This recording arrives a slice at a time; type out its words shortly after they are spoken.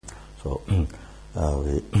So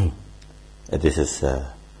this is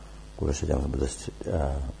Guru Siddhamata Buddha's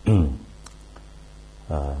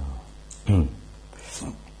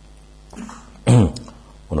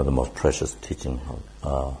one of the most precious teaching,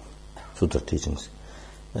 sutra teachings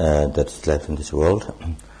that's left in this world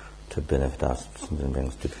to benefit us sentient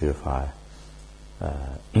beings, to purify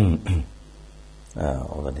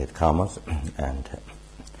all the dead karmas and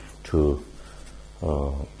to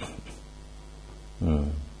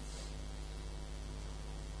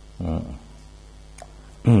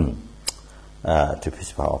to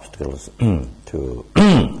pacify obstacles, to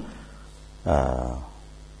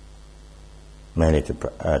mainly to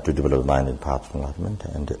develop the mind in path of enlightenment,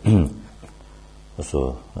 and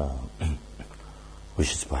also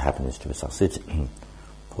wishes for happiness to succeed,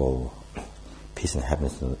 for peace and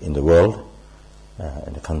happiness in the world,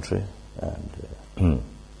 in the country, and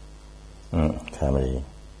family,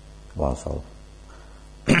 oneself.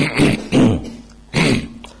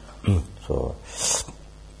 So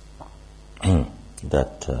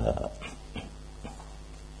that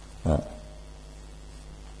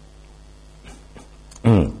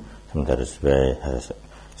that is very has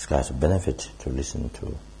skies of benefit to listen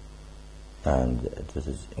to, and this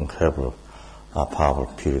is incredible, powerful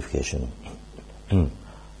purification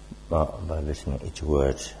by listening to each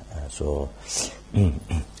word. So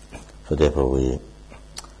therefore we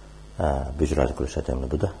visualize Guru Satyamana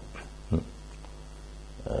Buddha,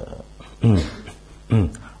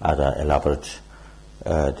 either elaborate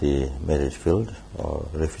the marriage field or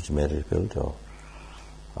refuge marriage field, or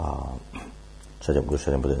Guru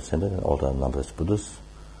Satyamana Buddha ascended and all the numbers Buddhas,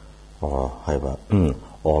 or however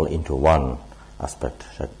all into one aspect,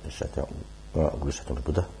 Guru Satyamana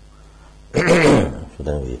Buddha. So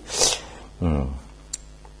then we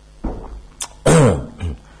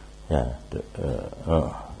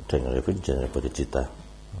take a refuge in bodhicitta.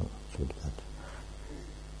 So that.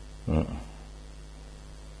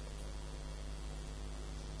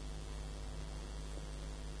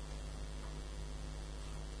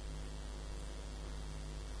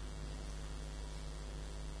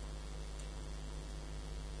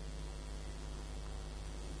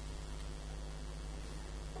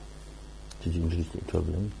 Did you introduce the 12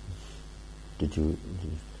 links? Did you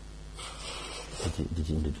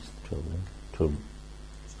introduce the 12 links?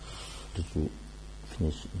 Did you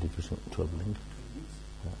finish introducing 12 links?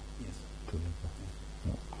 Yes. 12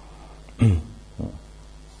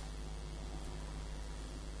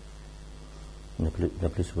 links.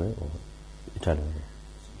 Nepalese way or Italian way?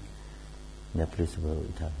 Nepalese way or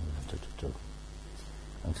Italian way?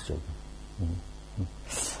 I'm just joking.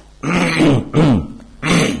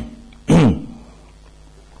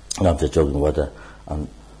 I'm just joking whether I'm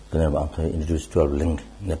going to introduce 12 link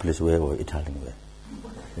Nepalese way or Italian way.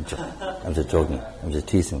 I'm just joking. I'm just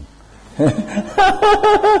teasing. I'm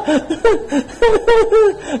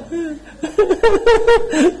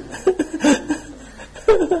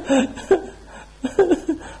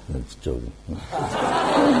just joking.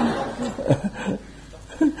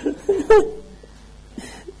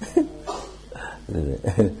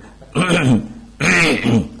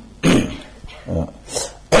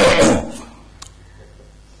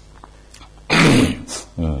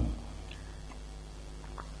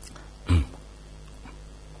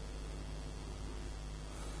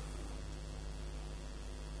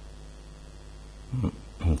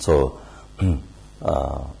 So,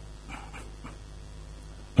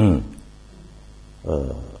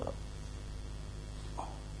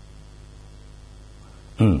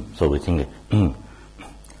 so we think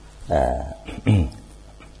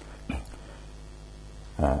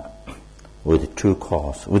with the three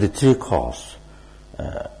cause,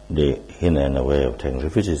 the inner and the way of taking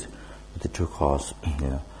refuges, with the two cause,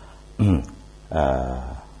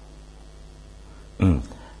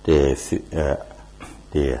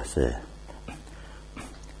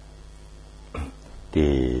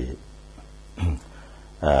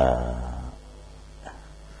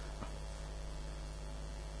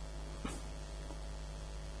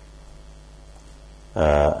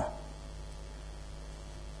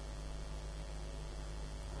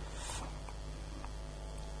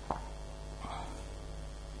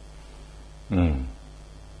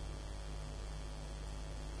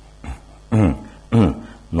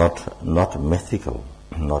 not mythical,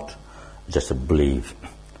 not just a belief,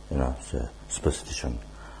 it's a superstition.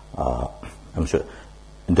 I'm sure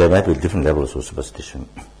there might be different levels of superstition,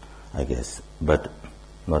 I guess, but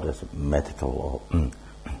not as mythical or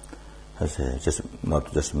as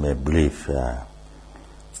not just mere belief,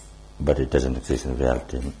 but it doesn't exist in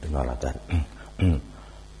reality, not like that.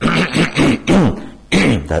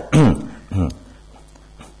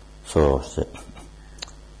 So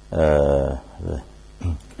the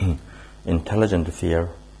intelligent fear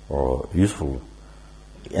or useful,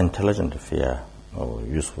 intelligent fear or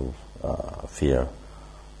useful fear.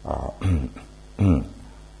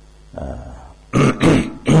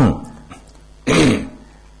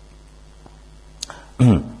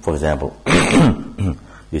 For example,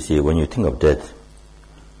 you see, when you think of death,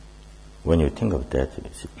 you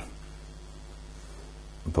see,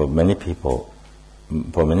 for many people,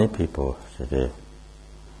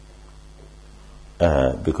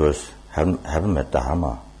 because haven't met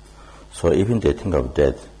Dharma, so even they think of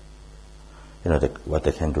death, what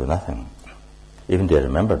they can do, nothing. Even they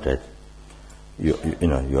remember death, you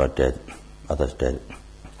are dead, others dead,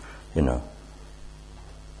 you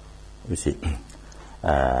see,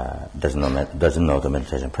 doesn't know the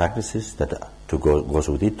meditation practices that goes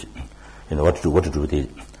with it, what to do with it.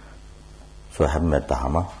 So haven't met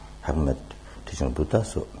Dharma, haven't met teaching of Buddha,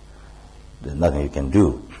 so there's nothing you can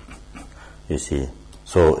do. You see,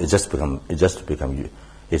 so it just becomes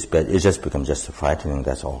just frightening.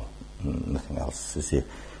 That's all, nothing else. You see,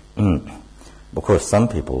 because some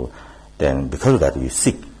people, then because of that, you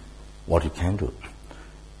seek what you can do.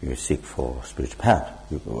 You seek for spiritual path.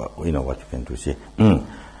 You know what you can do. See,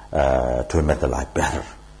 to make the life better.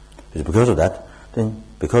 It's because of that. Then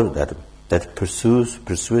because of that, that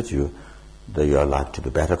persuades you that your life to be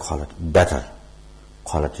better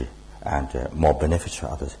quality, and more beneficial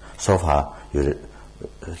to others. So far,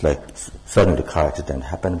 like suddenly the car accident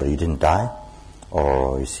happened, but you didn't die,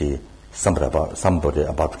 or you see somebody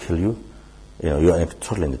about to kill you. You're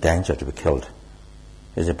totally in danger to be killed.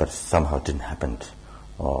 But somehow it didn't happen.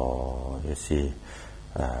 Or you see,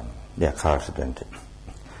 car accident.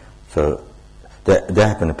 So there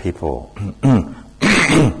happen to people.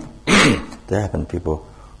 There happen to people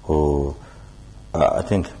who I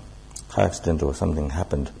think car accident or something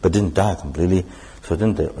happened, but didn't die completely. So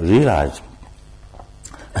then they realized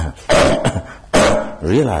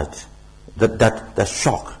that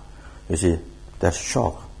shock. You see, that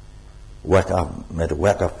shock wake up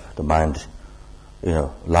the mind.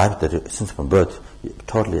 Life that since from birth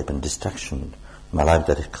totally have been distraction. My life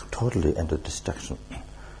that is totally under distraction.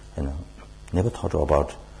 Never thought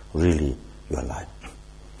about really your life.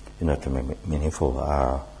 To make meaningful,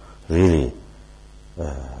 really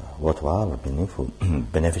worthwhile, meaningful,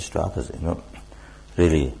 beneficial to others.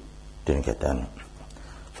 Really didn't get done.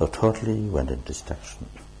 So totally went in distraction.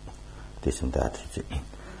 This and that.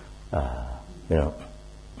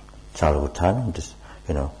 Childhood time, just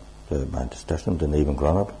my distraction. Then even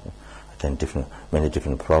grown up, then many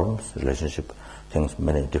different problems, relationship things,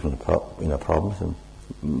 many different problems. And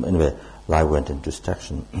anyway, life went in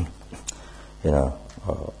distraction. You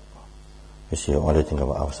see, only thing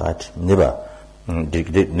about outside. Never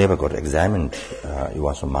got examined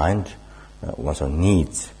one's mind, one's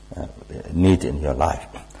needs, need in your life.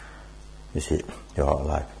 You see, your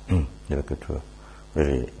life. Never got to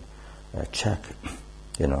really check.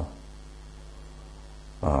 You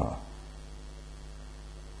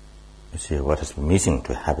see what is missing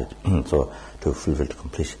to have it, so to fulfill the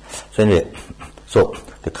completion. So anyway, so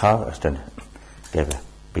the car accident gave a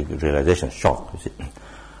big realization, shock. You see,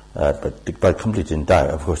 but completely didn't die.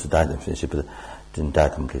 Of course, it died in friendship, but didn't die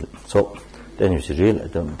completely. So then you see,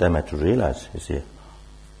 then had to realize. You see,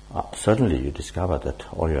 suddenly you discover that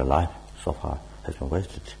all your life so far has been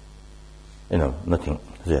wasted. Nothing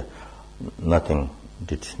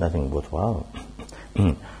worthwhile.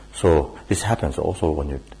 So this happens also when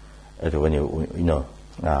you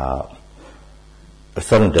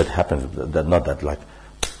sudden death happens. That not that like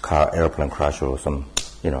airplane crash or some,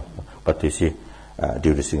 but you see,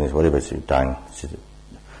 due to sickness, whatever, you're dying. So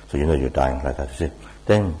you're dying like that. You see,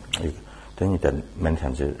 then many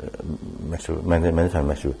times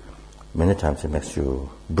it makes you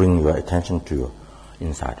bring your attention to your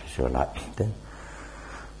inside your life. Then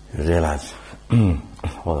you realize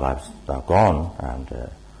all lives are gone, and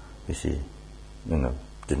you see,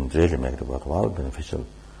 didn't really make it worthwhile, beneficial.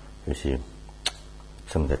 You see,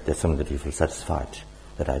 something that you feel satisfied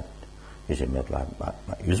that I usually made life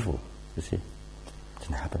useful. You see,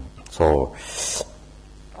 didn't happen. So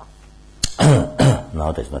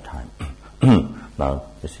now there's no time. Now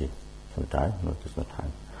you see, some time. No, there's no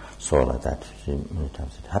time. So like that, you see, many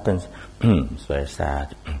times it happens. It's very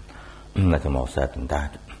sad. Nothing more sad than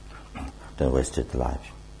that. Then wasted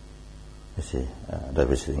life. You see, that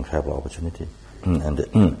was an incredible opportunity.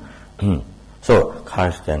 So car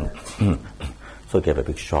accident, so gave a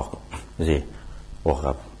big shock. You see,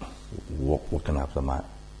 woken up the mind,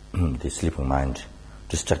 the sleeping mind,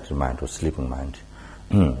 distracted mind or sleeping mind.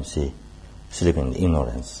 You see, sleeping in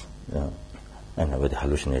ignorance, and with the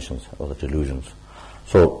hallucinations or the delusions.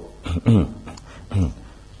 So,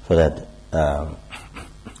 so that,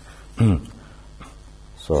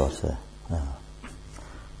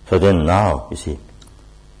 so then now, you see,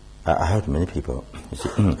 I heard many people, you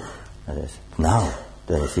see, now,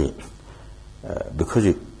 then you see,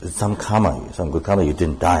 because some karma, some good karma, you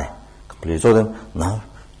didn't die completely. So then, now,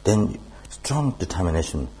 then strong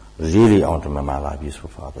determination, really I want to make my life useful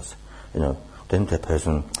for others. Then the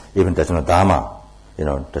person, even there's no dharma,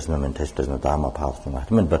 there's no meditation, there's no dharma path to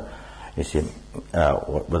enlightenment, but you see,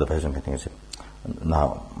 what the person can think is,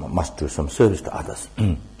 now must do some service to others.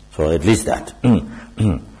 So at least that,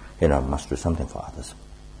 must do something for others.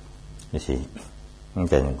 You see, and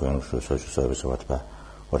then going through social service or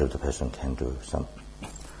whatever the person can do, some,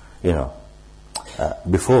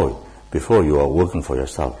 before you are working for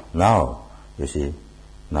yourself. Now, you see,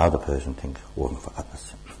 now the person thinks working for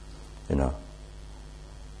others,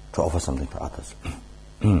 to offer something to others.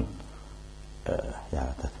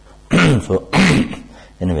 That. So,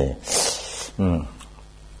 anyway,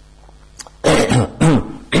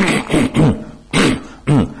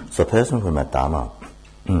 so person who met Dharma,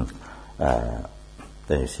 then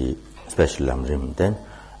you see, especially Lamrim, then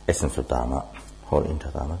essence of Dharma, whole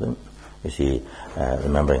inter Dharma, then you see,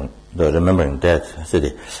 remembering death. So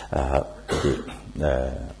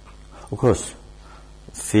of course,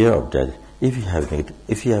 fear of death. If you have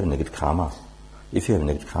negative karma,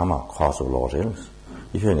 cause of Lord's illness.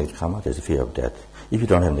 If you have negative karma, there's a fear of death. If you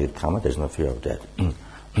don't have negative karma, there's no fear of death.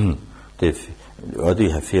 Whether you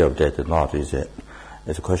have fear of death or not is a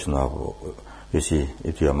question of, you see,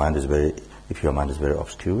 if your mind is very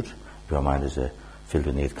obscured, if your mind is filled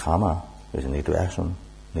with negative karma, with negative action,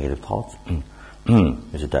 negative thoughts, you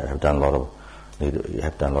have done a lot of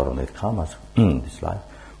negative karmas in this life.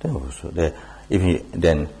 Then also,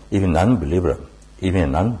 even an unbeliever, even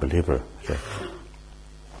an unbeliever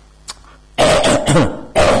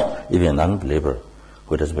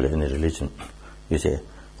who doesn't believe in any religion, you see,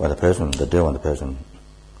 the day when the person is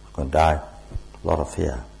going to die, a lot of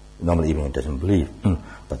fear. Normally even he doesn't believe,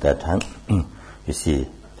 but that time, you see,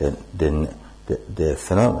 the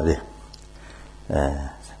phenomena,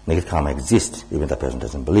 negative karma exists, even the person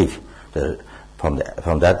doesn't believe. From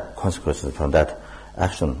that consequences, from that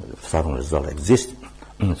action, suffering result exists.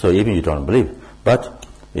 So even you don't believe, but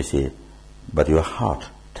you see, but your heart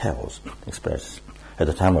expresses. At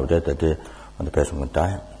the time of death, the day when the person will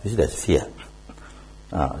die, you see, there's fear.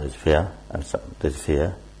 There's fear, and there's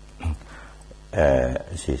fear.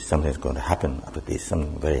 You see, something's going to happen after this.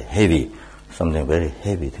 Something very heavy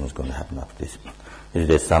thing is going to happen after this.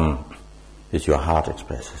 There's your heart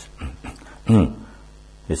expresses.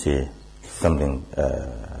 You see, something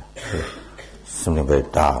very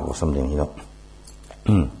dark or something, you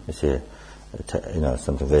see,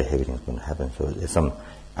 something very heavy thing is going to happen. So there's some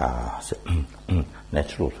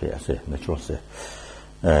natural fear.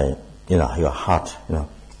 Your heart,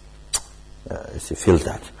 feels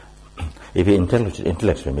that. If you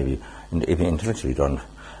intellectually maybe, if you intellectually don't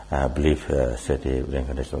believe, say, the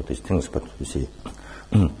reincarnation of these things, but you see,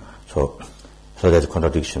 so there's a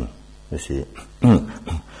contradiction, you see.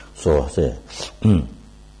 So say,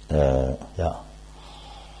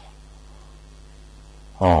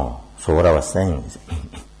 so what I was saying is,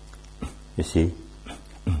 you see,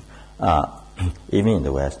 even in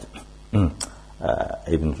the West, even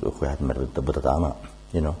if we have met with the Buddha Dharma,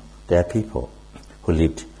 there are people who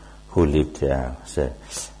lived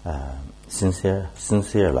sincere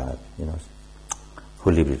life,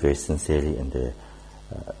 who lived very sincerely, and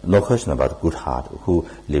no question about good heart, who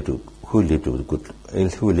lived with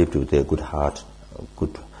a good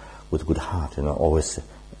heart, always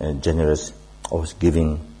generous, always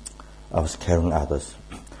giving, always caring others.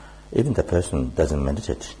 Even the person doesn't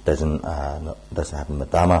meditate, doesn't have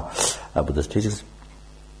Dharma, Buddha's teachings,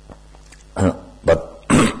 but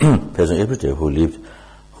person every day who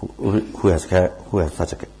has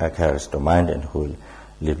such a character of mind and who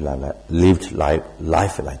lived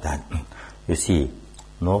life like that, you see,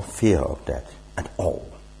 no fear of death at all.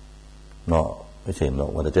 No, you see, no.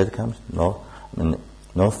 When the death comes, no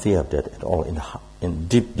fear of death at all.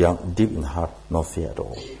 Deep in the heart, no fear at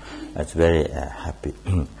all. It's very happy.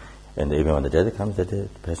 And even when the death comes, the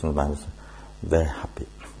person's mind is very happy.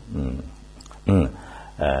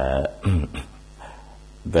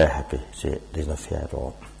 Very happy. See, there's no fear at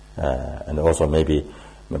all. And also maybe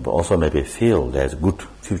feel there's a good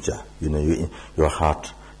future. Your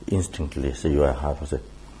heart instinctively, so your heart will say,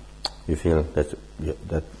 you feel that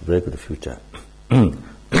very good future.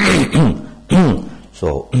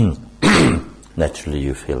 So naturally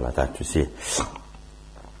you feel like that, you see.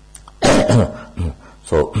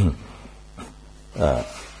 So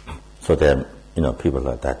So there are, people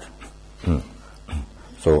like that.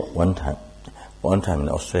 So one time in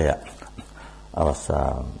Australia, I was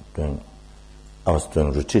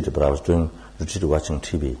doing retreat, but I was doing retreat watching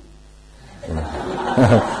TV.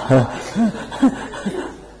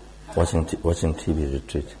 Watching TV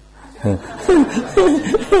retreat.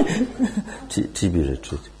 TV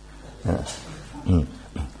retreat.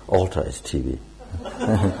 Altar is TV.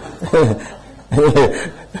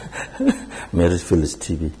 Marriage field is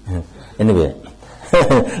TV. Anyway,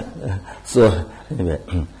 so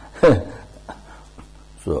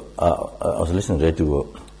I was listening to radio,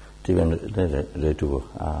 TV and radio.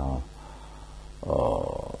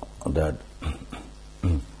 That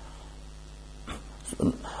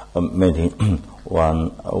maybe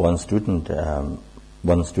one student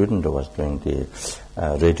was doing the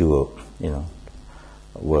radio,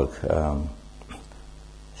 work.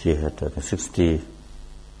 She had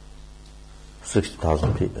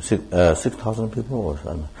 60,000 people, 6,000 people or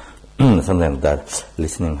something like that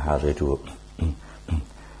listening her radio.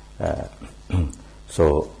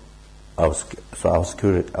 So I was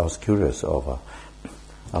curious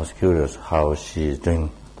how she's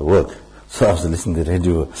doing the work. So I was listening to the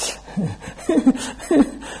radio.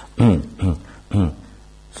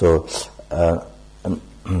 So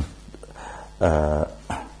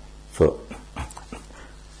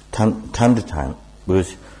time to time,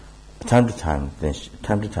 because time to time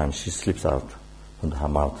she slips out from her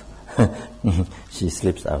mouth. She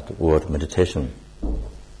slips out the word meditation.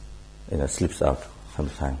 Slips out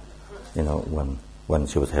sometimes. When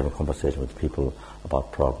she was having conversation with people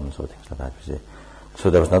about problems or things like that. You see. So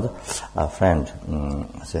there was another friend.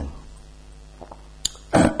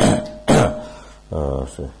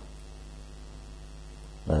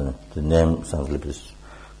 The name sounds a little bit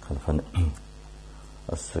kind of funny.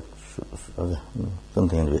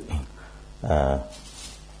 Something in the I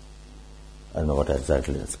don't know what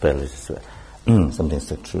exactly the spell is. Something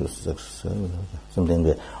sexual, something.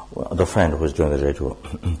 The friend who was doing the radio.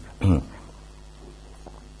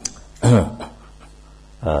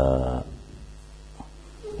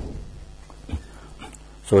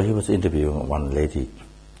 So he was interviewing one lady.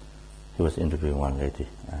 And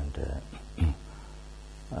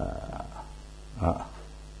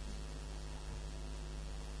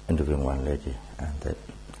interviewing one lady, and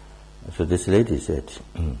so this lady said,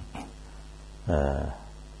 that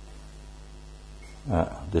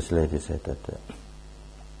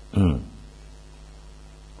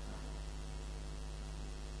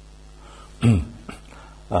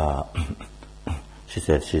she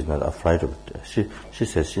said she's not afraid of she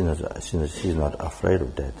says she's not afraid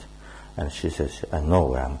of death, and she says I know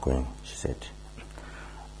where I'm going. She said,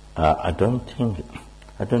 I don't think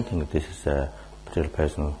this is a particular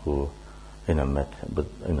person who met but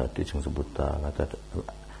teachings of Buddha like that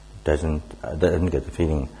doesn't get the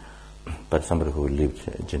feeling, but somebody who lived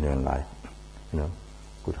a genuine life,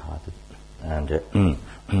 good-hearted, and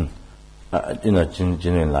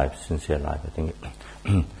genuine life, sincere life. I think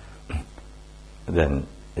then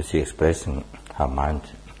is she expressing her mind?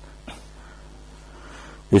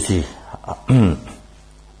 You see,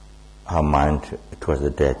 her mind towards the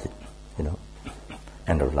death,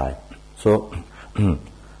 end of life. So,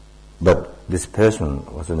 but this person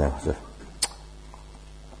was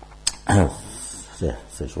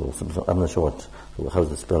sexual. I'm not sure how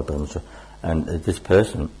the spell, but I'm sure. And this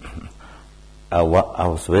person, I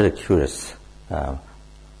was very curious.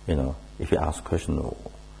 If you ask question,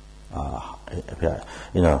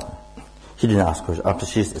 he didn't ask question. After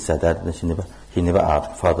she said that, he never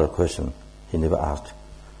asked further question.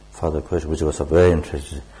 Which was very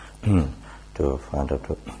interesting to find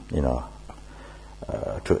out,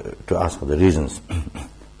 to ask for the reasons,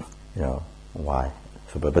 why.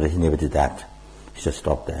 So, but he never did that. He just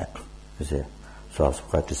stopped there. You see. So I was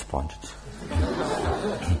quite disappointed.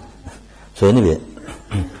 So anyway,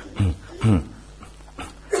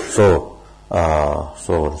 so what was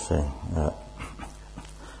I saying?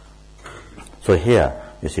 So here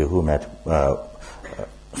you see who met.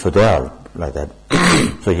 So they are like that.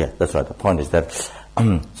 So yeah, that's right. The point is that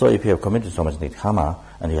so if you have committed so much karma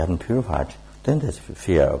and you haven't purified, then there's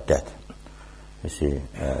fear of death. You see,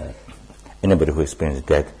 anybody who experiences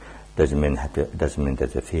death doesn't mean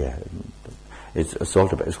there's a fear. It's a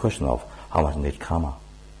question of how much negative karma,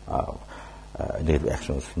 negative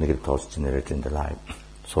actions, negative thoughts generated in the life.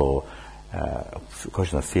 So,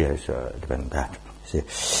 question of fear is depending on that. You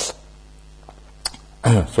see.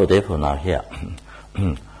 So therefore now here,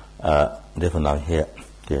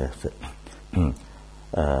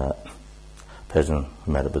 person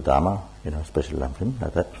who met Buddha, special lamp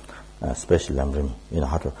like that, special Lamrim,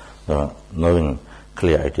 how to knowing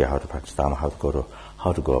clear idea how to practice Dharma, how to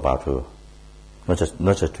go about to not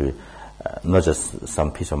just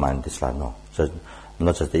some peace of mind in this life, no,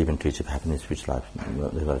 not just even to achieve happiness in which life,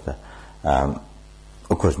 like that.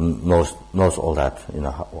 Of course, knows all that,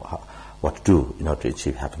 what to do, to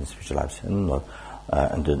achieve happiness in future lives, and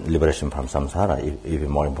the liberation from samsara. Even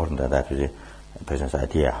more important than that is the person's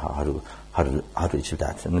idea how to achieve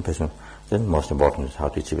that. And the person, then most important is how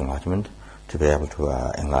to achieve enlightenment, to be able to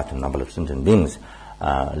enlighten a number of sentient beings,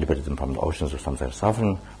 liberate them from the oceans of samsara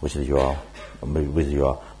suffering, which is your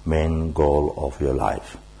main goal of your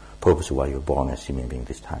life, purpose of why you're born as human being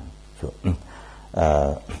this time. So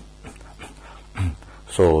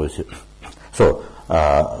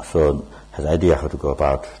has idea how to go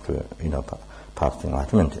about to path to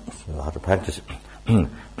enlightenment, so how to practice.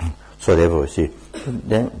 So therefore,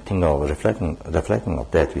 then think of reflecting of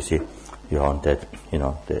that. Your own death,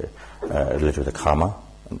 the related with the karma,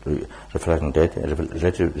 reflecting death,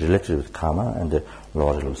 related with karma and the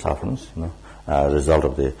laws of sufferings, result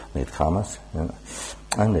of the negative karmas, and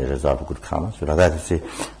the result of good karmas. So like that,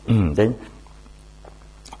 then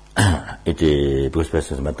it Buddhist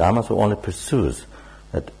person is Dharma, so only pursues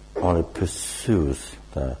the,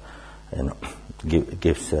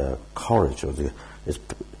 gives courage, or is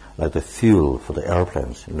like the fuel for the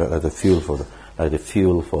airplanes, like the fuel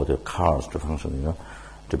for the cars to function,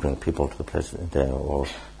 to bring people to the place there, or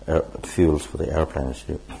fuels for the airplanes.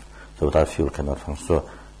 So without fuel cannot function. So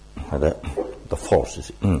the force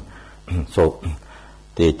is so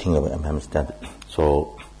they think of understand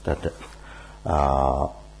so that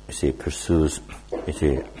pursues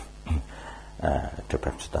to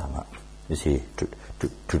practice Dharma, to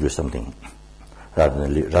do something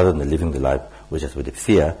rather than living the life which is with the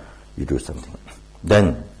fear. You do something,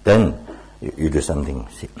 then you do something.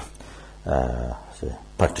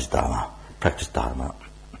 Practice Dharma.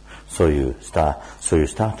 So you start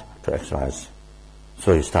to exercise.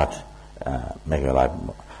 So you start making your life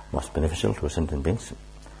most beneficial to sentient beings,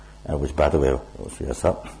 which, by the way, also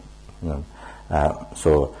yourself.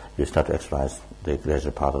 So you start to exercise the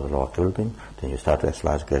greater part of the lower capable being, then you start to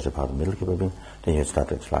exercise the greater part of the middle capable being, then you start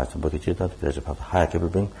to exercise the bodhicitta, the greater part of the higher capable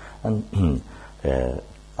being, and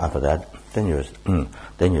after that, then you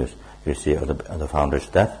see the foundation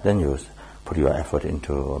of that, then you put your effort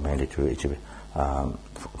into mainly to achieve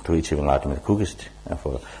enlightenment quickest,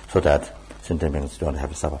 so that sentient beings don't have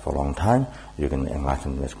to suffer for a long time. You can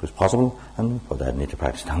enlighten them as quick as possible, and for that need to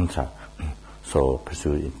practice Tantra. So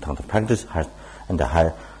pursue Tantra practice, and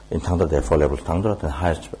in Tantra there are 4 levels of Tantra.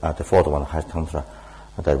 The fourth one, highest Tantra,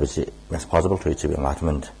 that which makes possible to achieve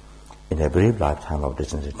enlightenment in a brief lifetime of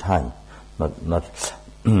designated time, not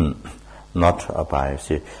by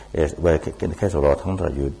where in the case of Lord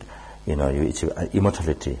Tantra you achieve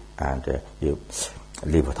immortality, and you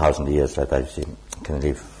live 1,000 years, like that. You can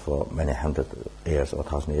live for many 100 years or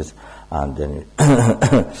 1,000 years, and then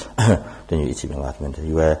you achieve enlightenment.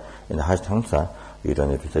 You are in the highest Tantra, you don't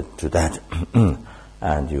need to do that,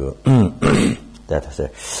 and you that is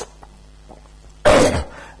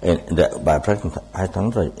by practicing highest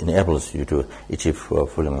Tantra enables you to achieve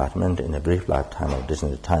full enlightenment in a brief lifetime of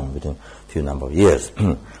designated time, within few number of years.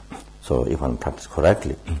 So if one practices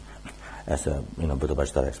correctly, as Buddha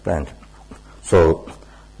Bhattacharya explained, so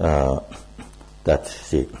that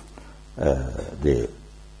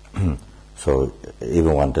so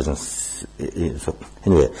even one doesn't. So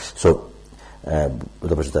anyway, so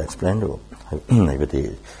Buddha Bhattacharya explained with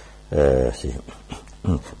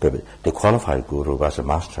the qualified guru was a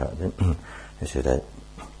master. He said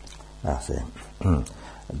that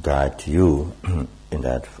guide you in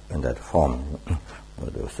that form.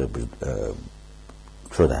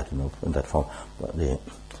 Through that, in that form, by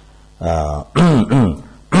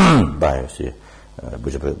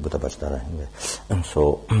Buddha Bhattacharya. And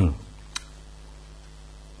so,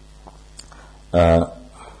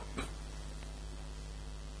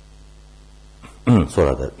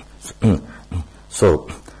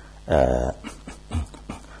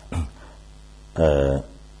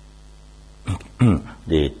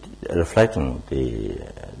 the reflecting the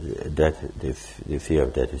fear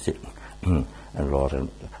of death is and Lord and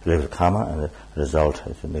related karma, and the result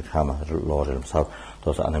is in the karma, the Lord himself,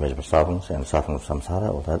 those are unimaginable sufferings and suffering of samsara,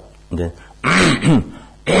 all that. And then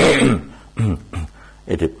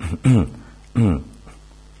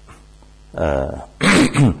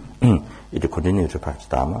it continue to practice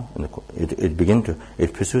Dharma, and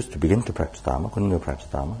it pursues to begin to practice Dharma, continue to practice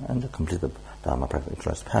Dharma, and complete the Dharma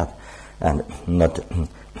practice path, and not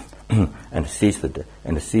and seize the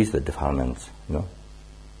defilements,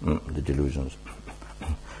 the delusions.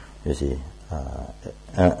 You see,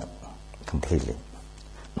 completely.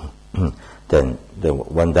 Then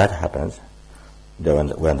when that happens,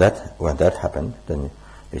 when that happens, then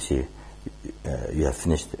you see you have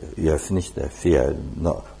finished the fear.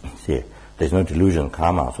 No, see, there's no delusion,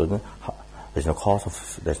 karma. So there's no cause of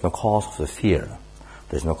the fear.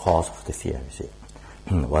 There's no cause of the fear. You see,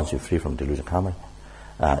 once you're free from delusion, karma,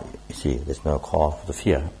 you see, there's no cause for the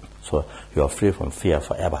fear. So you are free from fear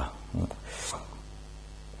forever.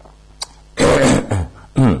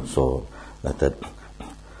 So like that.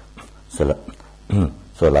 So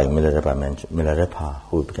like Milarepa mentioned, Milarepa,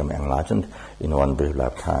 who became enlightened in one brief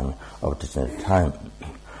lifetime of distant time,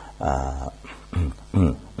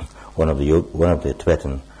 one of the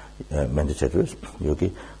Tibetan meditators,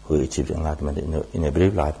 yogi, who achieved enlightenment in a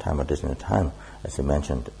brief lifetime of distant time, as I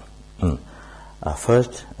mentioned.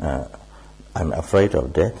 First, I'm afraid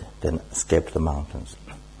of death, then escaped the mountains.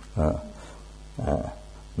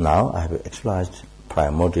 Now I have actualized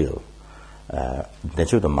primordial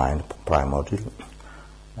nature of the mind, primordial.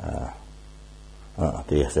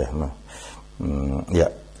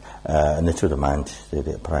 Nature of the mind,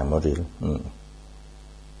 the primordial.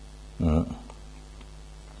 The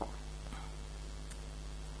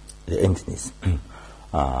emptiness.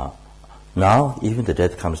 Now, even the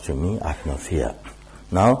death comes to me, I have no fear.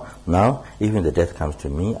 Now, even the death comes to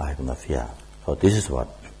me, I have no fear. So this is what,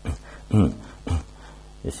 you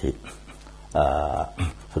see.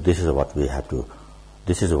 So this is what we have to.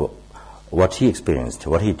 This is what he experienced,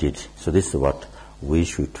 what he did. So this is what we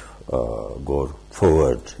should go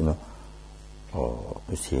forward. You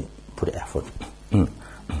see, put effort.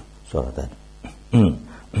 So like that.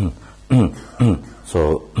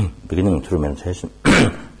 So beginning through meditation,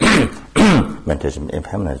 meditation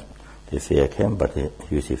impermanence. The fear came, but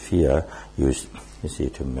you see, fear used, you see,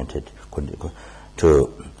 to meditate, to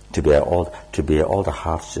bear all the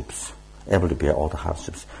hardships, able to bear all the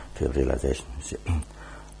hardships to realization. You see,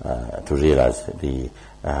 to realize the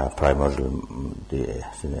primordial, the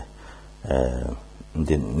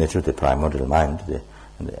nature of the primordial mind,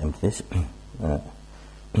 the emptiness.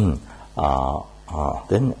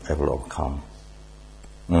 Then able to overcome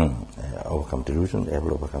delusion, able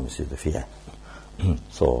to overcome the fear.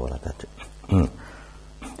 So like that.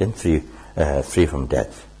 Then free from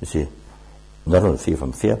death. You see, not only free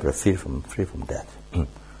from fear, but free from death.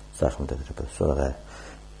 Start from death. So like that.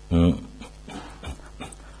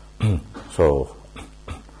 So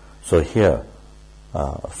here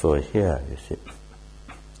you see,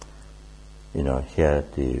 here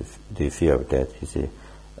the fear of death. You see,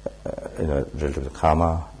 relative to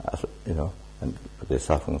karma, and the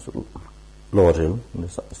sufferings, lower realm,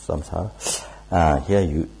 samsara. Here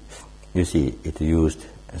you see it used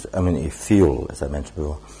as, a fuel, as I mentioned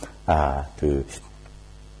before, to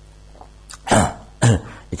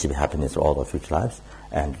achieve happiness for all the future lives,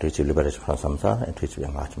 and to achieve liberation from samsara, and to achieve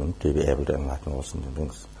enlightenment, to be able to enlighten all sentient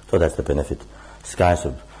beings. So that's the benefit, skies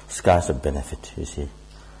of benefit. You see,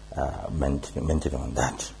 meditating on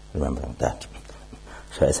that, remembering that.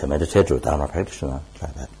 So as a meditator, Dharma practitioner,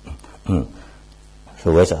 like that.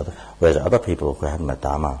 So whereas other people who haven't met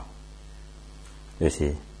Dharma, you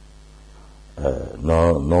see,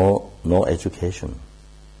 no education,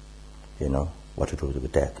 what to do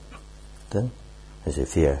with death. Then there's a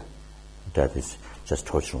fear. Death is just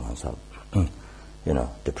torturing oneself,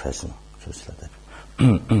 depression, just like that.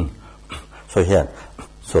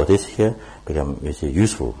 So this here become, you see,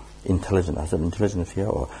 useful, intelligent, as an intelligent fear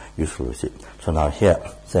or useful, you see. So now here,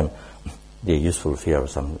 same, the useful fear of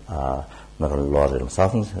some, not only lower realm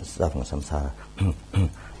suffering samsara.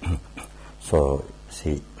 So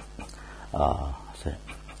see,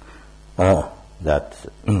 that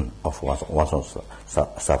of one's own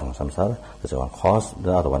suffering samsara. That's one cause.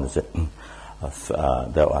 The other one is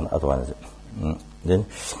then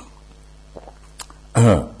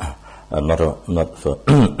not so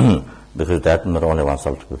because that not only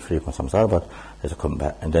oneself to be free from samsara, but there's a come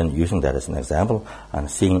back, and then using that as an example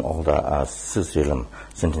and seeing all the six realm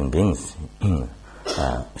sentient beings,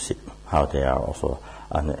 see how they are also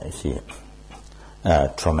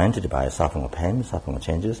tormented by suffering of pain, suffering of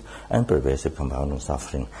changes, and pervasive compounding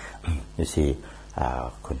suffering. You see,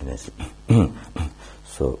 continuously.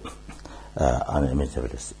 So,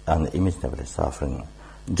 unimaginably suffering.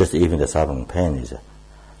 Just even the suffering pain is,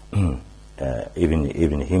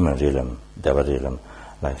 even human realm, Deva realm,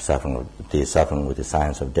 like suffering with the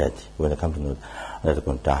signs of death. When they come to know that they're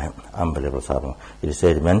going to die, unbelievable suffering. It is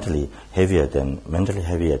said mentally heavier than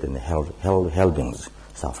the hell beings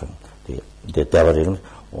suffering. The Deva realms,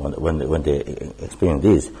 when they experience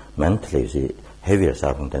this, mentally, you see, heavier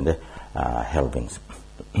suffering than the hell beings.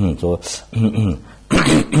 So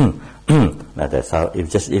like that.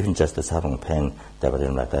 If even just the suffering pain that was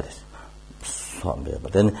like that is so unbearable.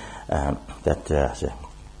 But then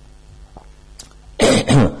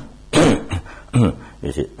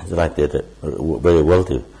you see, it's like that very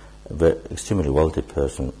wealthy, very extremely wealthy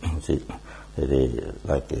person. See, they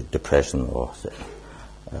like depression or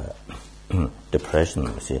depression.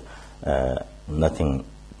 You see, nothing.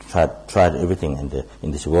 Tried everything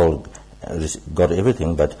in this world, got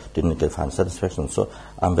everything, but didn't find satisfaction. So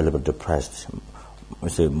unbelievable depressed. You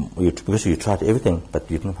see, because you tried everything, but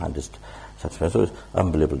you didn't find this satisfaction. So it's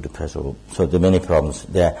unbelievable depression. So there are many problems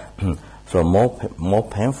there. So more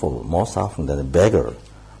painful, more suffering than the beggar,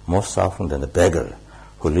 more suffering than the beggar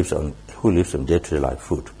who lives on day-to-day life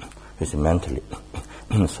food. You see, mentally.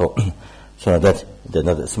 So that's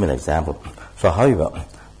another similar example. So however,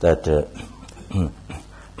 that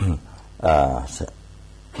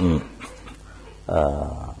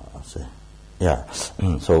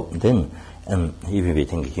so then, even if you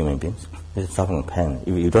think human beings, it's suffering pain.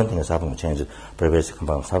 If you don't think suffering changes, pervasive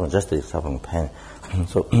compound suffering, just the suffering pain.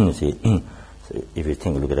 So you see, so if you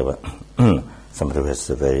think, look at somebody who has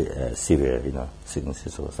a very severe,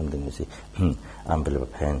 sicknesses or something, you see, unbelievable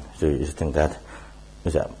pain. So you think that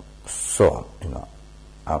is so,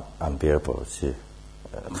 unbearable. You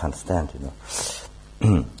can't stand,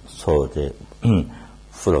 So they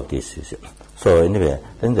full of this, you see. So anyway,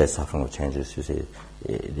 then the suffering changes, you see.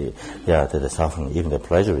 The suffering, even the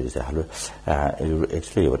pleasure is actually,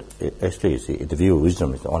 you see, in the view of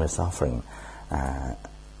wisdom is only suffering.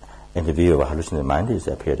 In the view of a hallucinated mind, it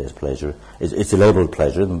appeared as pleasure. It's labeled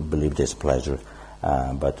pleasure, believed as pleasure.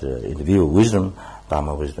 But in the view of wisdom,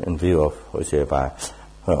 Dharma wisdom, in view of, with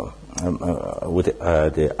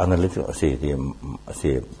the analytical,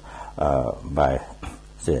 by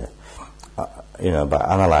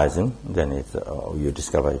analyzing, then you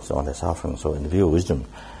discover it's only suffering. So in the view of wisdom,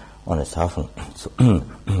 only suffering. So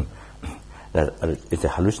that it's a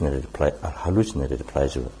hallucinated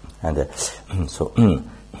pleasure, and that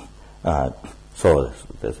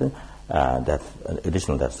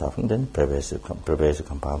additional that suffering, then pervasive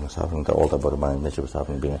compound suffering, all the body mind nature of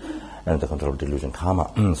suffering being under the control of delusion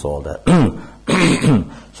karma. So all that.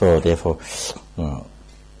 So therefore.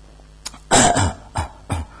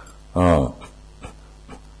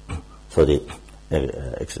 So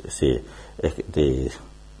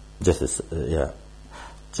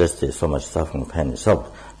just so much suffering, pain itself,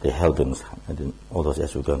 the helpings, and all those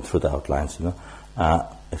as we've gone through the outlines,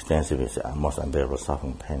 extensive is most unbearable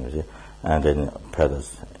suffering, pain, and then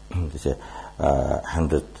predators,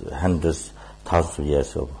 hundreds, thousands of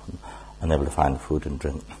years of unable to find food and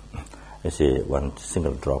drink. You see, one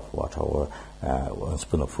single drop of water or one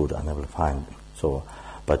spoon of food unable to find. So,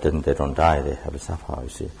 but then they don't die; they have to suffer. You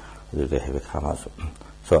see, they have a karma.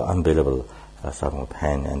 So unbearable suffering,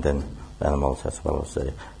 pain, and then animals as well as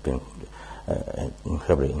being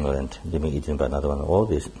incredibly ignorant, being eaten by another one. All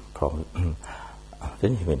these problems.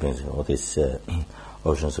 Then human beings, all these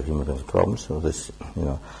oceans of human beings problems. All this,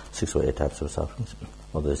 6 or 8 types of sufferings.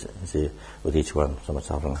 All this, see, with each one so much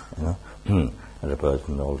suffering. And the birth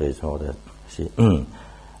and old age, all that. See,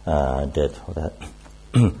 death, all that.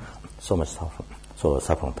 So much suffering. So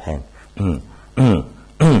suffering, pain.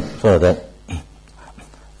 So that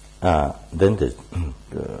then the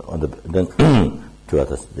two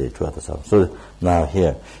other suffering. So now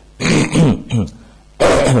here,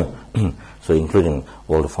 so including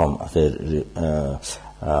all the forms realm,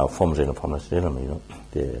 formless realm, formless realm,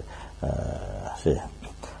 then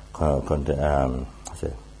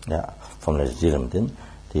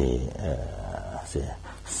the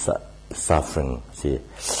suffering,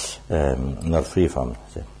 not free from,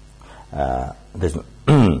 there's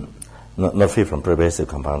not free from pervasive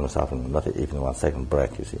compound suffering, not even 1 second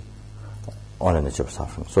break, you see, on the nature of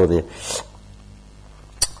suffering. So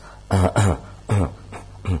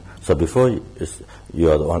so before you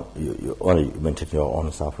are the one, you only maintain your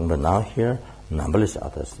own suffering, but now here numberless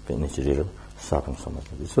others initially suffering so much.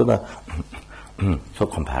 So so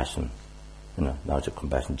compassion, now it's a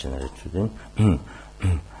compassion generated to them.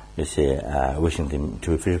 You see, wishing them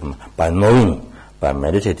to be free from, by knowing, by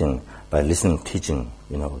meditating, by listening, teaching,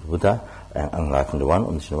 Buddha, and enlightened one,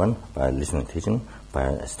 omniscient one, by listening, teaching,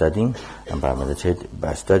 by studying, and by meditating,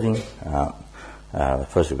 by studying.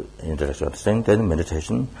 First intellectual understanding, then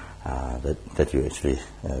meditation, that you actually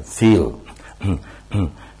feel.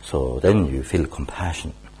 So then you feel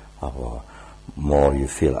compassion, or more you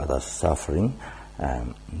feel others suffering,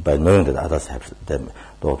 by knowing that others have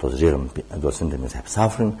those sentiments have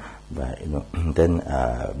suffering.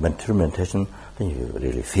 Then through meditation, then you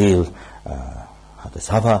really feel how they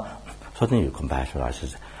suffer. So then you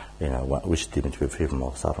compassionalize, which demon to be free from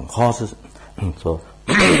all suffering causes, So,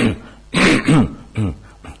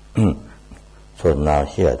 so now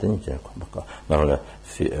here, then not only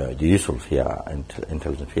the useful fear,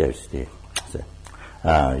 intelligent fear is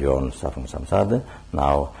your own suffering samsara.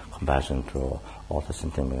 Now compassion to all the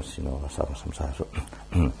sentiments, suffering samsara. So,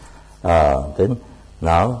 then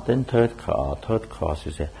third cause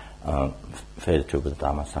is faith to the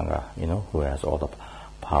Dhamma Sangha, who has all the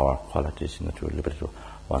power qualities to liberate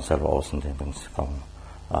oneself all sentiments from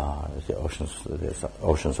the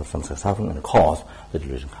oceans of samsara suffering and cause the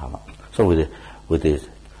delusion karma. So with this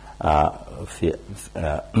fear,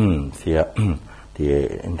 the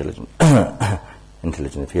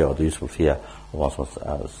intelligent fear or the useful fear of one's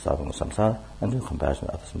suffering samsara, and then compassion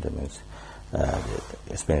of other sentiments, the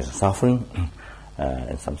experience of suffering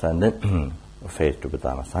in samsara, and then faith to the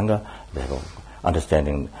Dhamma Sangha. They have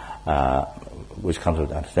understanding, which comes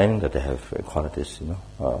with understanding that they have qualities,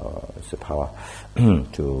 it's the power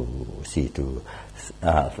to see, to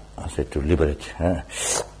liberate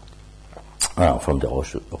from the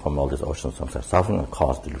ocean, from all these oceans of suffering and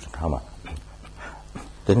cause delusion karma.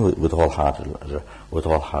 Then with all heart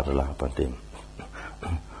rely upon them.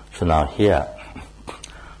 So now here,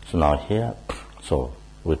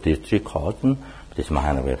 with these three causes, this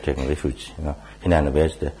Mahayana way of taking refuge, Hinayana way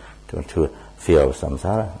is to fear of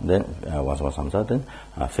samsara, then once more samsara, then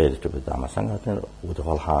faith to the Dhamma Sangha, then with the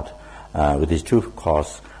whole heart. With these two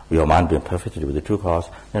causes, your mind being perfected with the two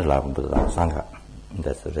causes, then rely upon the Dhamma Sangha.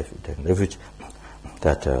 That's the taking refuge.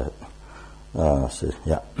 That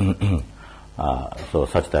so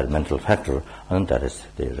such that mental factor, and that is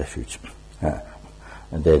the refuge.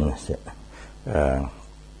 And then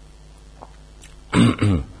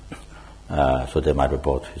so they might be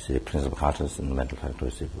both principal consciousness and mental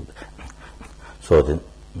factor. So then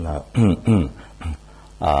so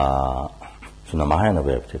the Mahayana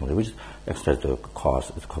way of taking refuge is extra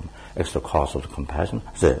cause, extra cause of the compassion.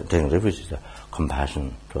 So taking refuge is a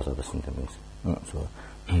compassion towards other sentiments.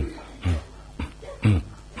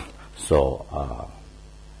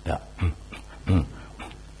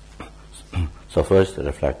 So first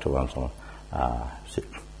reflect to one's own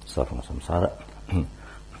suffering samsara,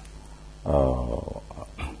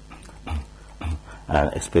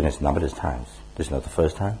 and experience numberless times. This is not the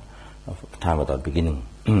first time, time without beginning,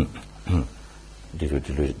 due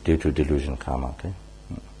to delusion karma. Okay,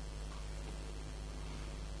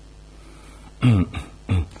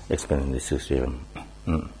 experiencing the sixth realm,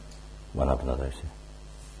 one after another,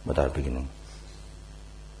 without beginning.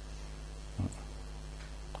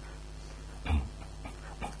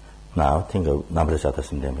 Now think of numberless other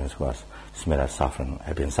sentiments who are similar suffering,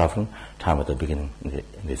 have been suffering, time at the beginning in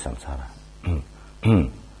the samsara.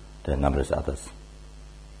 There are numberless others.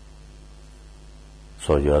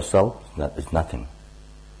 So yourself is nothing.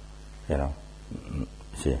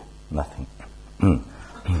 See, nothing.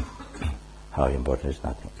 How important is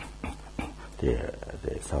nothing. The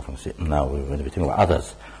suffering. See, now when we think about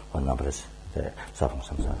others, one numberless, the suffering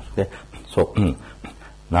samsara. Okay? So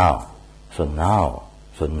now,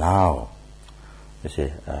 you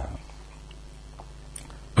see,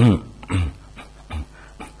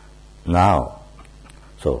 now,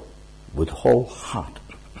 so with whole heart,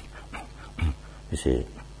 you see,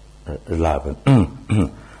 rely upon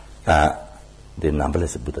the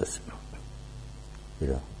numberless Buddhas,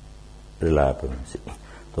 rely upon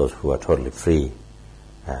those who are totally free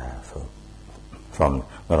from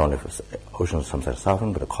not only oceans of samsara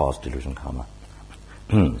suffering, but cause delusion karma.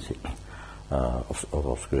 Of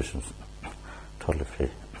obscurations, totally free,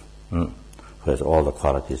 who has all the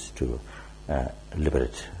qualities to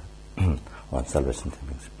liberate oneself as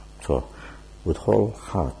sentiments. So, with whole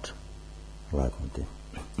heart, like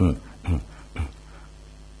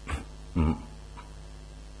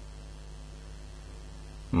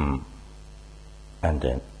and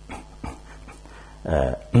then,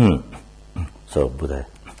 so Buddha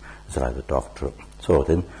is like the doctor. So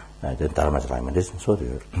then Dharma is like medicine. So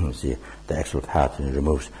you see the actual path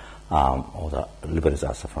removes all the liberates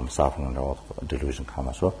us from suffering and all the delusion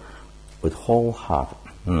karma. So with whole heart,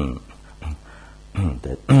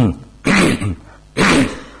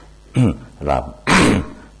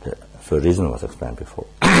 so reason was explained before.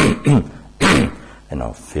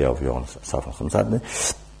 Fear of your own suffering from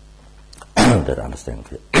sadness, that understanding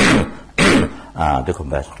fear, the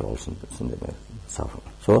compassion to all suffering.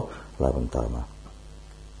 So love and dharma.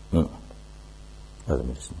 Other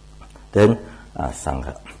medicine. Then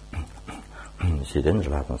Sangha. You see, then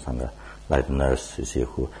Rāpa Sangha, like the nurse, you see,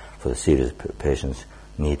 who for the serious patients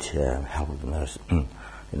need help of the nurse.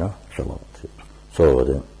 So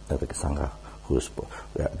then the Sangha, who is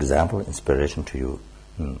example, inspiration to you,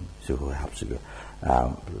 so who helps you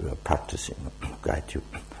practice, guide you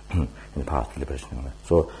in the path to liberation.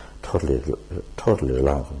 So totally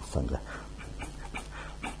reliant on Sangha.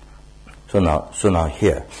 So now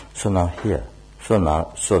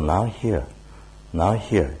here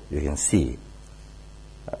you can see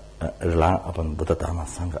rely upon Buddha Dharma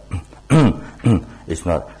Sangha. This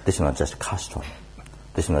is not just custom.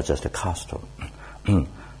 This is not just a custom.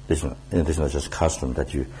 This is not just custom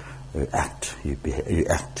that you act, you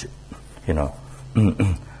act, you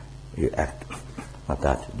act like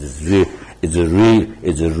that. It's a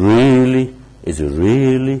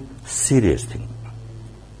really serious thing.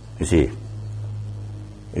 You see,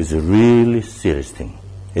 it's a really serious thing.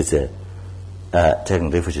 It's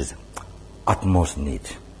taking refuge is utmost need.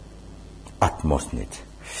 Utmost need.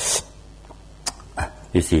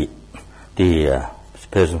 You see, the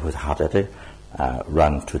person with heart attack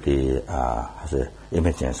run to the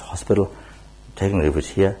emergency hospital. Taking refuge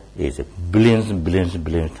here is billions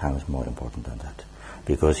times more important than that,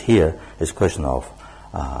 because here it's a question of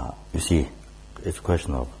it's a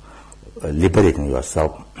question of liberating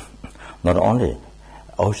yourself. Not only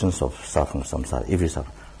oceans of suffering, samsara, every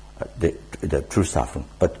suffering, the true suffering,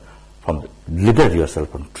 but from liberate yourself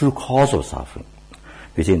from true cause of suffering.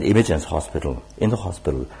 You see, in the emergency hospital, in the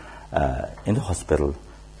hospital,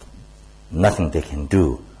 nothing they can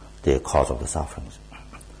do, the cause of the sufferings.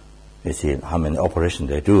 You see, how many operations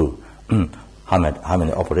they do, how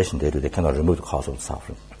many operations they do, they cannot remove the cause of the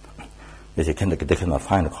suffering. You see, they cannot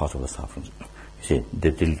find the cause of the suffering. You see, the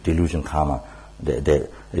delusion, karma,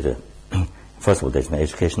 first of all, there's no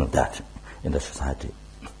education of that in the society.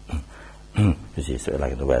 You see, so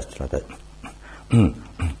like in the West, like that.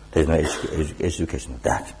 There's no education of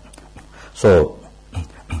that. So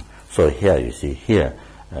here, you see, here,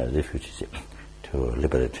 refuge is to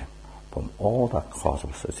liberate from all the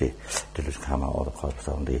causes of, see, delusion, karma, all the causes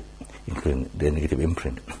of the, including the negative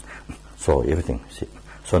imprint. So everything, see.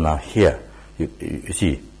 So now here, you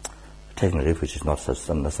see, taking refuge is not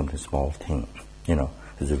something small thing,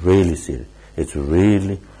 It's really serious. It's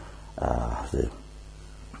really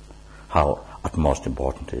how utmost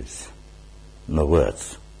important it is. No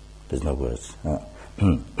words. There's no words.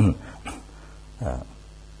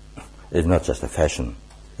 It's not just a fashion.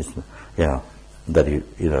 It's that you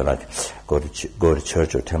like go to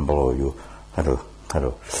church or temple, or you kind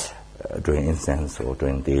of doing incense or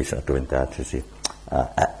doing this or doing that. You see,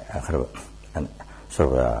 and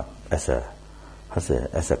sort of as a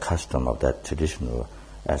custom of that tradition, or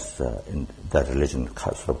as in that religion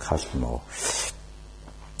sort of custom, or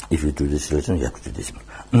if you do this religion, you have to do this.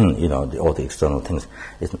 All the external things.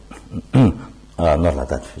 It's not like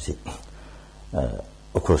that. You see,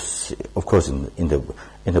 of course, in the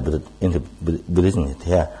Buddhism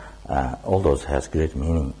here, all those has great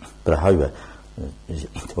meaning. But however,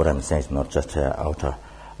 what I'm saying is not just outer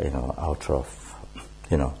of,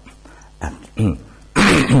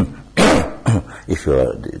 if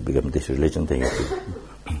you become this religion, then you have to,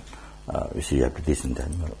 you have to this and that.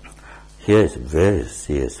 Here is a very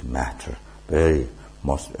serious matter, very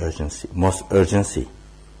most urgency.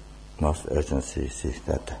 See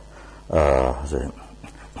that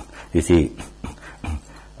you see,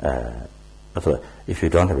 if you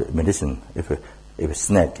don't have medicine, if a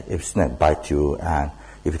snake bites you, and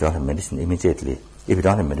if you don't have medicine immediately,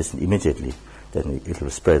 then it will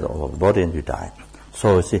spread all over the body and you die.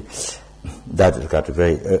 So you see, that has got a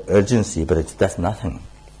very urgency, but that's nothing.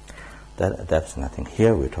 That's nothing.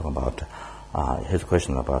 Here we're talking about. Here's a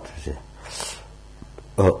question about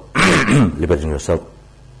liberating yourself,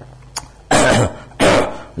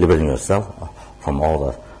 from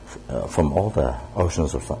all the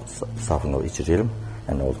oceans of suffering of each realm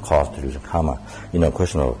and all the cause, delusion, karma.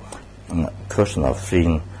 Question of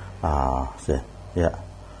freeing.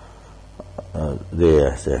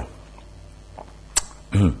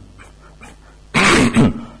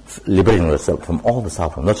 Liberating yourself from all the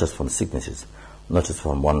suffering, not just from sicknesses, not just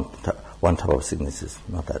from one type of sicknesses,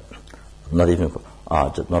 not that, not even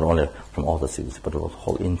not only from all the sicknesses, but the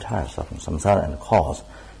whole entire suffering, samsara and cause.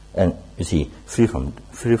 And you see, free from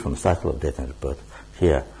the cycle of death and rebirth.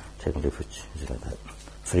 Here, taking refuge is like that.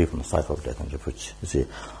 Free from the cycle of death and refuge. You see.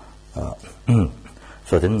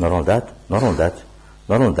 So then, not only that.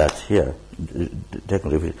 Here,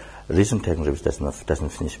 taking refuge. Recent taking refuge doesn't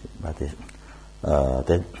finish by this.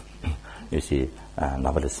 Then you see,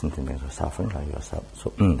 novelist symptoms of suffering like yourself.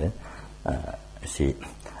 So then you see,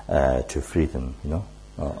 to free them,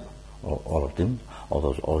 all of them, all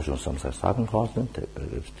those original samsara suffering cause them, to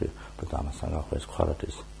the Dharma Sangha, who has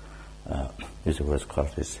qualities, who has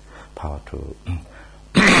qualities, power to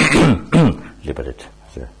liberate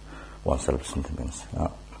oneself symptoms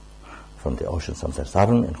from the ocean samsara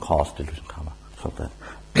suffering and cause delusion karma. So that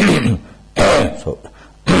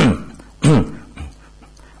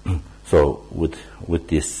so with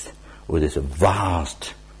this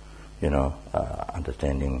vast,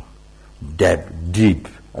 understanding, deep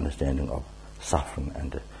understanding of suffering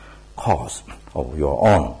and the cause of your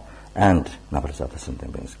own and number of other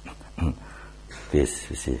sentient beings. This,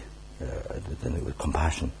 you see, then with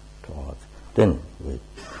compassion towards, then with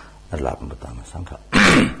Adlapam Dhamma Sangha.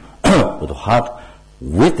 With the heart,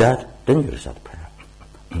 with that, then you recite prayer.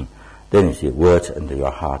 Then you see words and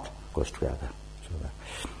your heart goes together. So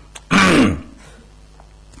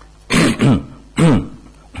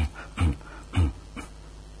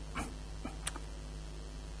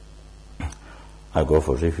I go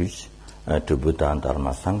for refuge to Buddha and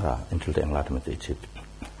Dharma Sangha until the enlightenment is achieved.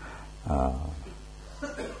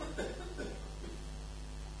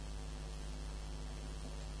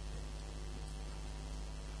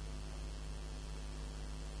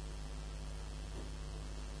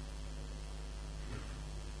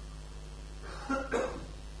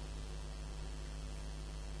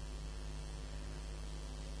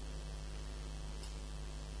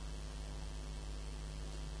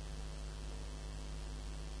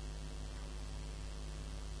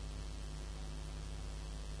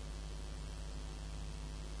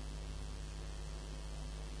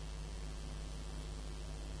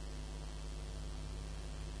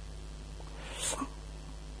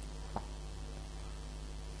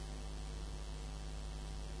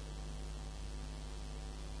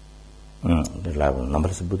 The level, number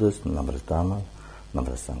of Buddhas, number of Dharma,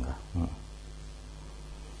 number of Sangha.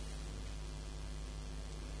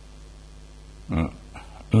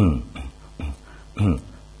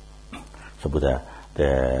 So Buddha,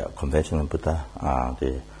 the conventional Buddha,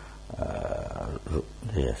 the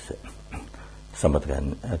Samadhi,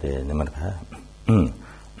 the Nimadha.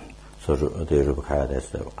 So the Rupakaya, that's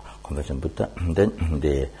the conventional Buddha. Then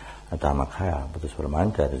the Dharmakaya, Buddha's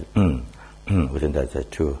reminder, within that there are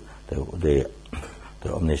two. The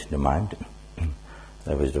omniscient mind,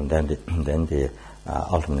 the wisdom, then the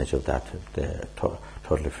ultimate nature of that, the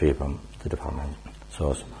totally free from the defilement.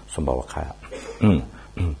 So Sambhavakaya.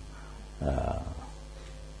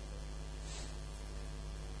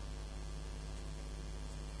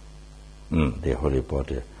 The holy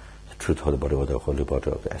body, the truth holy body, or the holy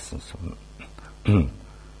body of the essence.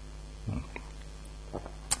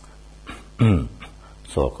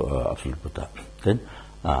 So absolute Buddha. Then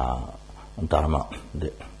Dharma,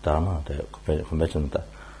 the convention of the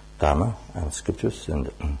Dharma and scriptures,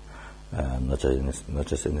 and not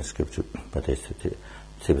just in the scripture, but it's the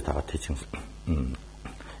Sivitaka teachings,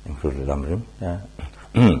 including Lamrim,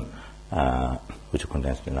 which are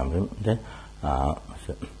condensed in Lamrim. Then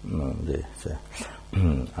the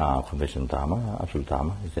convention Dharma, absolute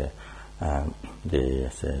Dharma, is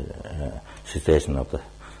the cessation of the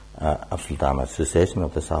absolute Dharma, cessation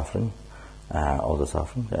of the suffering. All the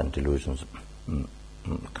suffering and delusions,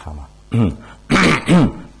 karma.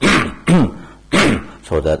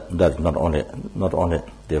 So that not only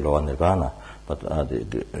the lower nirvana, but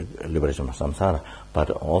the liberation from samsara, but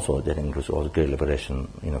also that includes all the great liberation,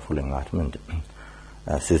 full enlightenment,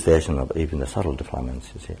 cessation of even the subtle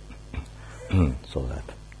defilements. You see, so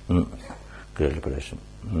that great liberation.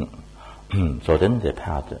 So then the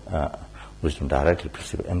path, wisdom directly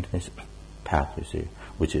perceives emptiness. Path, you see,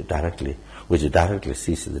 which directly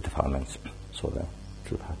ceases the defilements. So that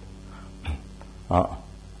true path.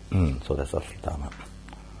 So that's absolute Dharma.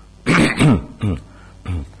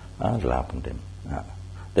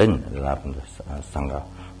 Then the Sangha,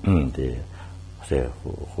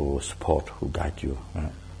 who support, who guide you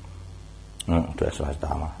to exercise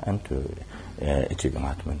Dharma and to achieve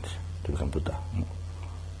enlightenment, to become Buddha.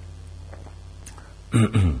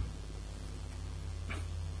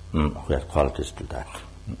 Who has qualities to that.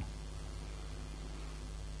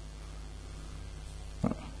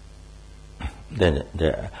 Then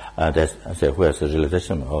there's who has a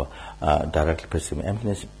realization or directly perceiving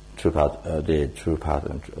emptiness, true path, the true path,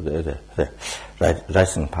 and the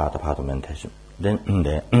rising path of meditation. Then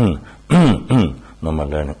the normal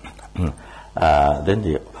learning. Then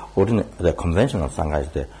the conventional Sangha is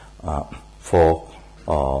the for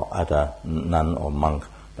either nun or monk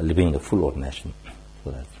living the full ordination.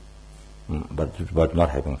 So that's, but not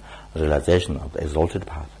having realization of the exalted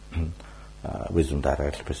path. Wisdom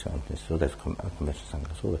directly perceiving. So that's conventional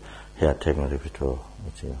Sangha. So here taking reference to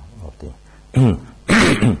of the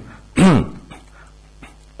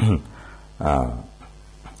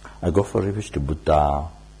I go for refuge to Buddha,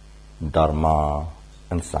 Dharma,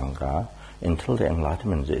 and Sangha until the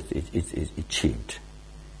enlightenment is achieved.